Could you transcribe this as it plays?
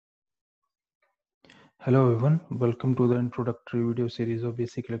Hello everyone, welcome to the introductory video series of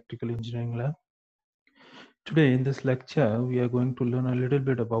Basic Electrical Engineering Lab. Today in this lecture, we are going to learn a little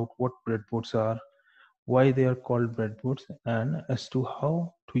bit about what breadboards are, why they are called breadboards, and as to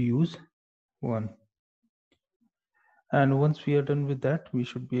how to use one. And once we are done with that, we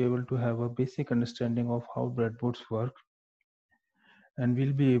should be able to have a basic understanding of how breadboards work, and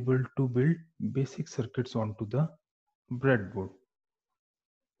we'll be able to build basic circuits onto the breadboard.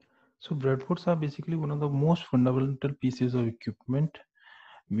 So breadboards are basically one of the most fundamental pieces of equipment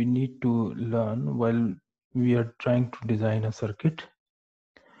we need to learn while we are trying to design a circuit.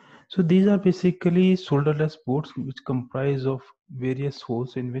 So these are basically solderless boards which comprise of various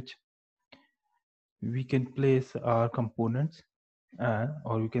holes in which we can place our components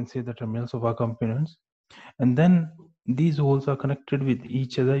or you can say the terminals of our components, and then these holes are connected with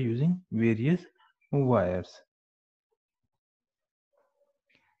each other using various wires.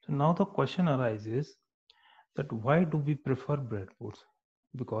 So now the question arises that why do we prefer breadboards?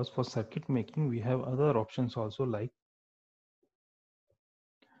 Because for circuit making we have other options also, like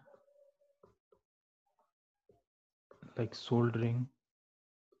soldering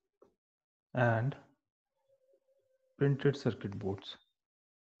and printed circuit boards.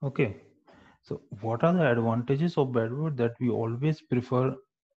 Okay, so what are the advantages of breadboard that we always prefer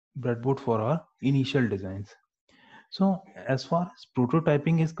breadboard for our initial designs? So as far as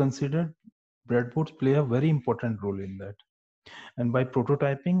prototyping is considered, breadboards play a very important role in that. And by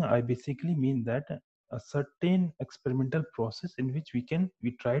prototyping, I basically mean that a certain experimental process in which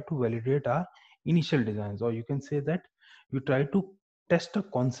we try to validate our initial designs, or you can say that we try to test a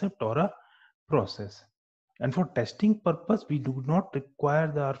concept or a process. And for testing purpose, we do not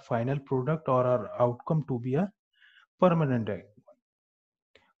require our final product or our outcome to be a permanent.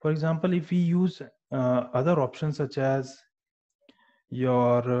 For example, if we use other options such as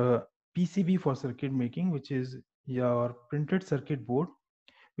your PCB for circuit making, which is your printed circuit board,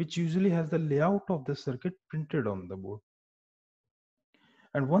 which usually has the layout of the circuit printed on the board.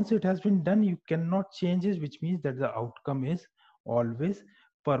 And once it has been done, you cannot change it, which means that the outcome is always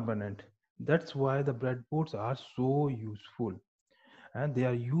permanent. That's why the breadboards are so useful. And they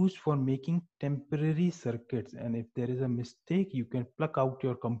are used for making temporary circuits, and if there is a mistake you can pluck out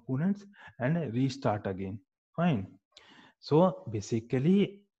your components and restart again. Fine. So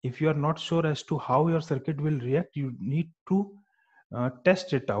basically, if you are not sure as to how your circuit will react, you need to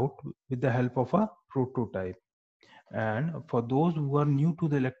test it out with the help of a prototype. And for those who are new to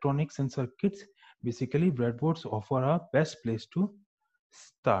the electronics and circuits, basically breadboards offer a best place to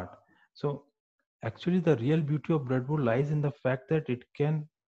start. So actually the real beauty of breadboard lies in the fact that it can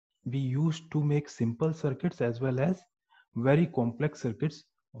be used to make simple circuits as well as very complex circuits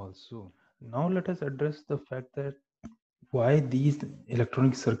also. Now let us address the fact that why these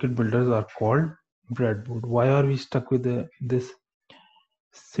electronic circuit builders are called breadboard. Why are we stuck with this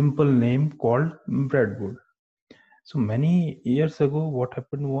simple name called breadboard? So many years ago, what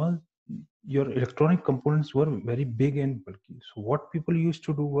happened was your electronic components were very big and bulky. So what people used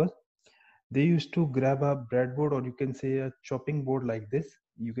to do was they used to grab a breadboard, or you can say a chopping board like this,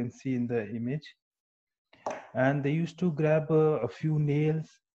 you can see in the image, and they used to grab a few nails,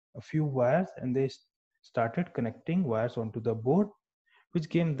 a few wires, and they started connecting wires onto the board, which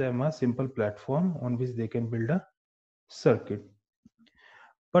gave them a simple platform on which they can build a circuit.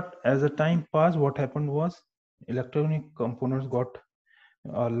 But as the time passed, what happened was electronic components got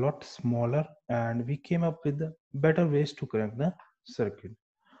a lot smaller, and we came up with better ways to connect the circuit.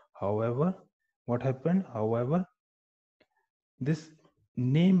 However, what happened? However, this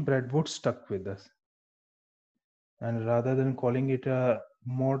name breadboard stuck with us, and rather than calling it a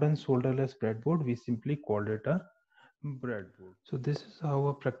modern solderless breadboard, we simply called it a breadboard. So this is how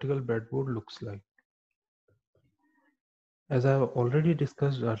a practical breadboard looks like. As I have already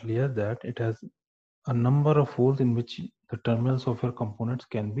discussed earlier, that it has a number of holes in which the terminals of your components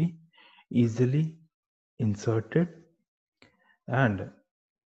can be easily inserted. And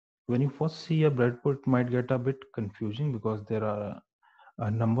when you first see a breadboard, it might get a bit confusing because there are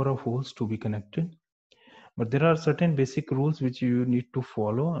a number of holes to be connected. But there are certain basic rules which you need to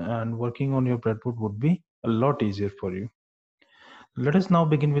follow, and working on your breadboard would be a lot easier for you. Let us now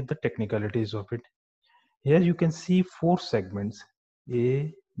begin with the technicalities of it. Here you can see 4 segments: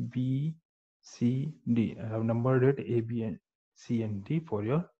 A, B, C, D. I have numbered it A, B, and C and D for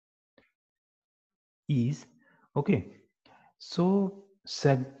your ease. Okay, so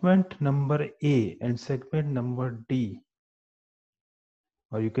segment number A and segment number D,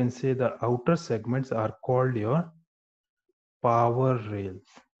 or you can say the outer segments, are called your power rails.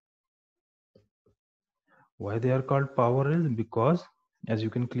 Why they are called power rails? Because as you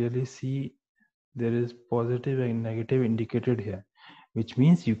can clearly see there is positive and negative indicated here, which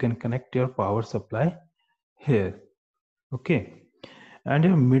means you can connect your power supply here. Okay, and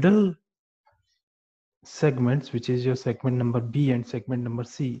your middle segments, which is your segment number B and segment number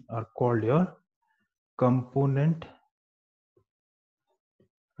C, are called your component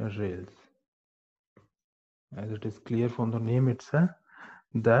rails. As it is clear from the name itself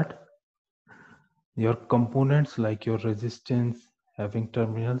that your components like your resistance having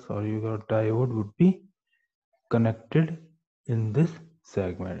terminals or your diode would be connected in this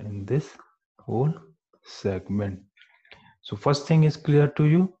segment, in this whole segment. So first thing is clear to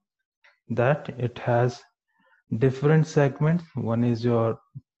you that it has different segments. One is your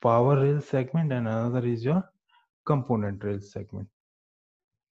power rail segment and another is your component rail segment.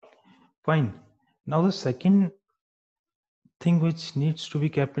 Fine. Now the second thing which needs to be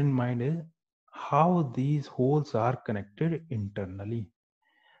kept in mind is how these holes are connected internally.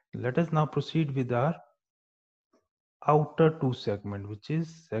 Let us now proceed with our outer two segment, which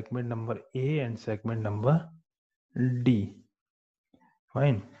is segment number A and segment number D.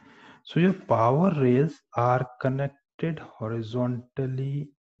 Fine. So your power rails are connected horizontally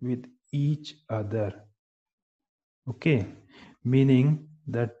with each other. Okay, meaning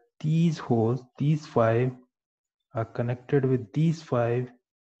that these holes, these 5 are connected with these 5,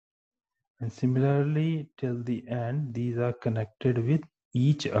 and similarly till the end these are connected with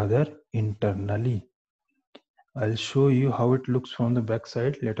each other internally. I'll show you how it looks from the back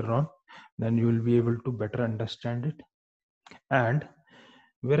side later on, then you will be able to better understand it. And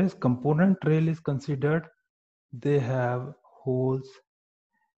whereas component rail is considered, they have holes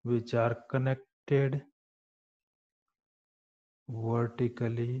which are connected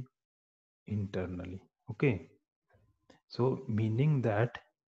vertically internally. Okay, so meaning that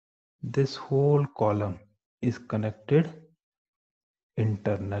this whole column is connected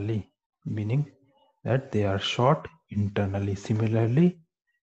internally, meaning that they are short internally. Similarly,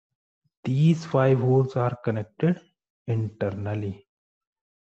 these 5 holes are connected internally.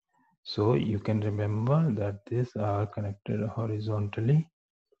 So you can remember that these are connected horizontally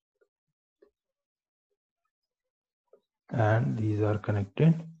and these are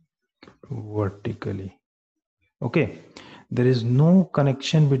connected vertically. Okay, there is no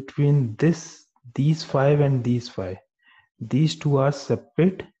connection between these 5 and these 5. These two are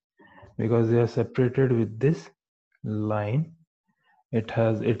separate because they are separated with this line. It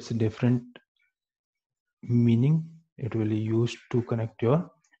has its different meaning. It will be used to connect your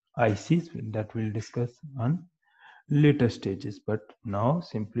ICs that we'll discuss on later stages. But now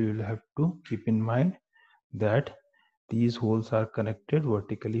simply you'll have to keep in mind that these holes are connected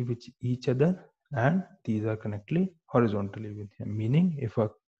vertically with each other and these are connected horizontally with them. Meaning if a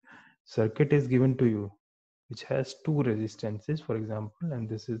circuit is given to you which has 2 resistances, for example, and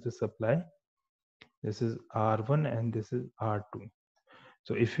this is the supply, this is R1 and this is R2.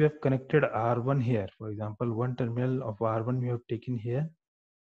 So if you have connected R1 here, for example, one terminal of R1 you have taken here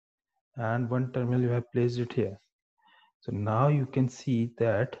and one terminal you have placed it here. So now you can see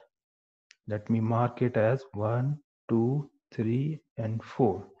that, let me mark it as 1, 2, 3 and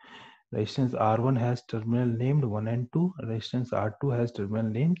 4. Resistance R1 has terminal named 1 and 2. Resistance R2 has terminal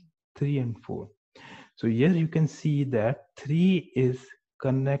named 3 and 4. So here you can see that 3 is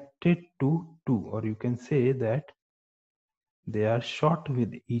connected to 2, or you can say that they are short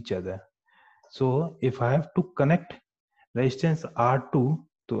with each other. So if I have to connect resistance R2,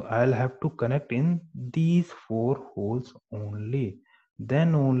 so I'll have to connect in these 4 holes only.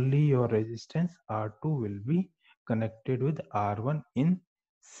 Then only your resistance R2 will be connected with R1 in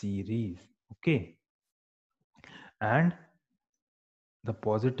series. Okay. And the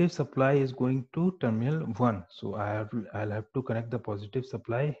positive supply is going to terminal 1. So I'll have to connect the positive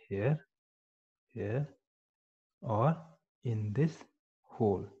supply here, here, or in this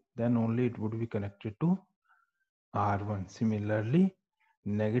hole. Then only it would be connected to R1. Similarly,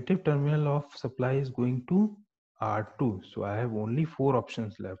 negative terminal of supply is going to R2. So I have only 4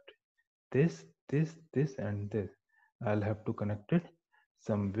 options left. This, and this. I'll have to connect it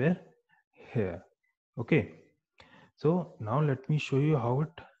somewhere here. Okay. So now let me show you how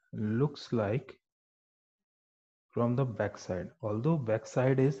it looks like from the back side. Although back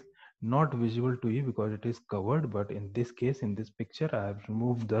side is not visible to you because it is covered, but in this case, in this picture, I have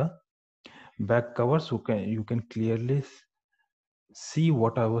removed the back cover so you can clearly see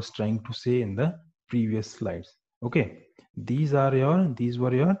what I was trying to say in the previous slides. Okay, these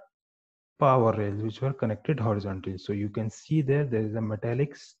were your power rails which were connected horizontally. So you can see there is a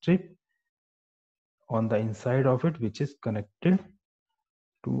metallic strip on the inside of it which is connected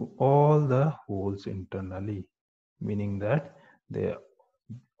to all the holes internally, meaning that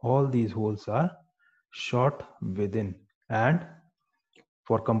all these holes are short within. And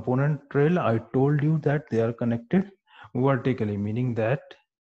for component rail, I told you that they are connected vertically, meaning that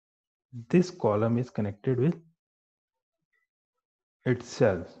this column is connected with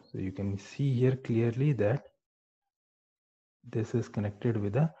itself. So you can see here clearly that this is connected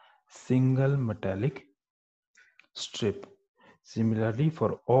with a single metallic strip. Similarly,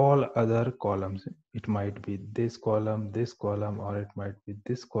 for all other columns, it might be this column, or it might be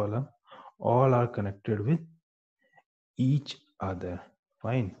this column. All are connected with each other.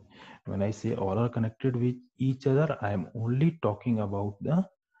 Fine. When I say all are connected with each other, I am only talking about the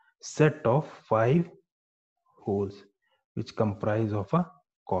set of 5 holes which comprise of a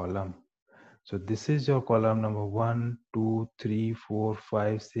column. So this is your column number 1, 2, 3, 4,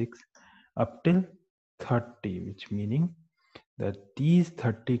 5, 6 up till 30, which meaning that these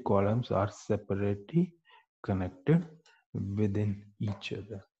 30 columns are separately connected within each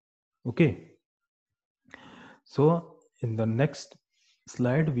other. Okay. So in the next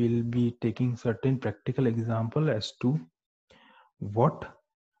slide, we'll be taking certain practical example as to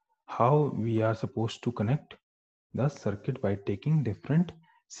how we are supposed to connect the circuit by taking different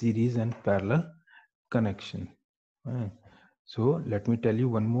series and parallel connection. So let me tell you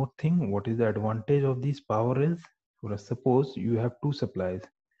one more thing. What is the advantage of these power rails? Suppose you have two supplies.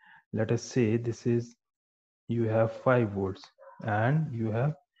 Let us say you have 5 volts and you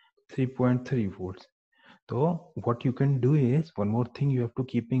have 3.3 volts. So what you can do is, one more thing you have to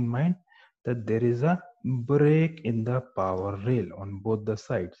keep in mind, that there is a break in the power rail on both the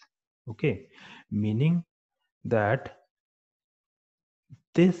sides. Okay, meaning that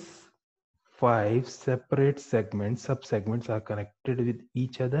this 5 separate segments, sub-segments are connected with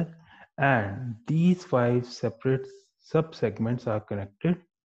each other, and these 5 separate sub-segments are connected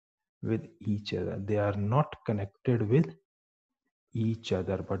with each other. They are not connected with each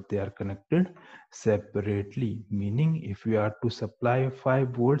other, but they are connected separately. Meaning, if you are to supply 5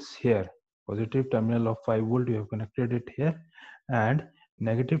 volts here, positive terminal of 5 volt, you have connected it here, and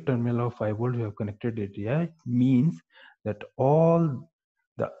negative terminal of 5 volt, you have connected it here, means that all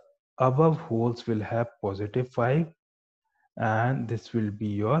the above holes will have positive 5 and this will be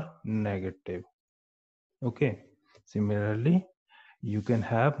your negative. Okay. Similarly, you can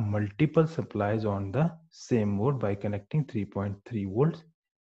have multiple supplies on the same mode by connecting 3.3 volts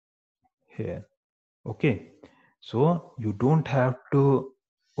here. Okay, so you don't have to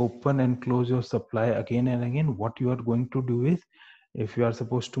open and close your supply again and again. What you are going to do is, if you are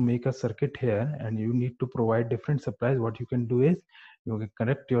supposed to make a circuit here and you need to provide different supplies, what you can do is you can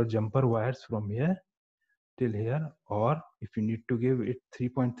connect your jumper wires from here till here, or if you need to give it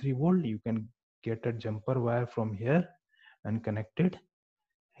 3.3 volt, you can get a jumper wire from here and connect it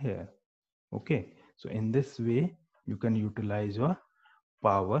here. Okay, so in this way you can utilize your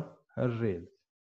power rail.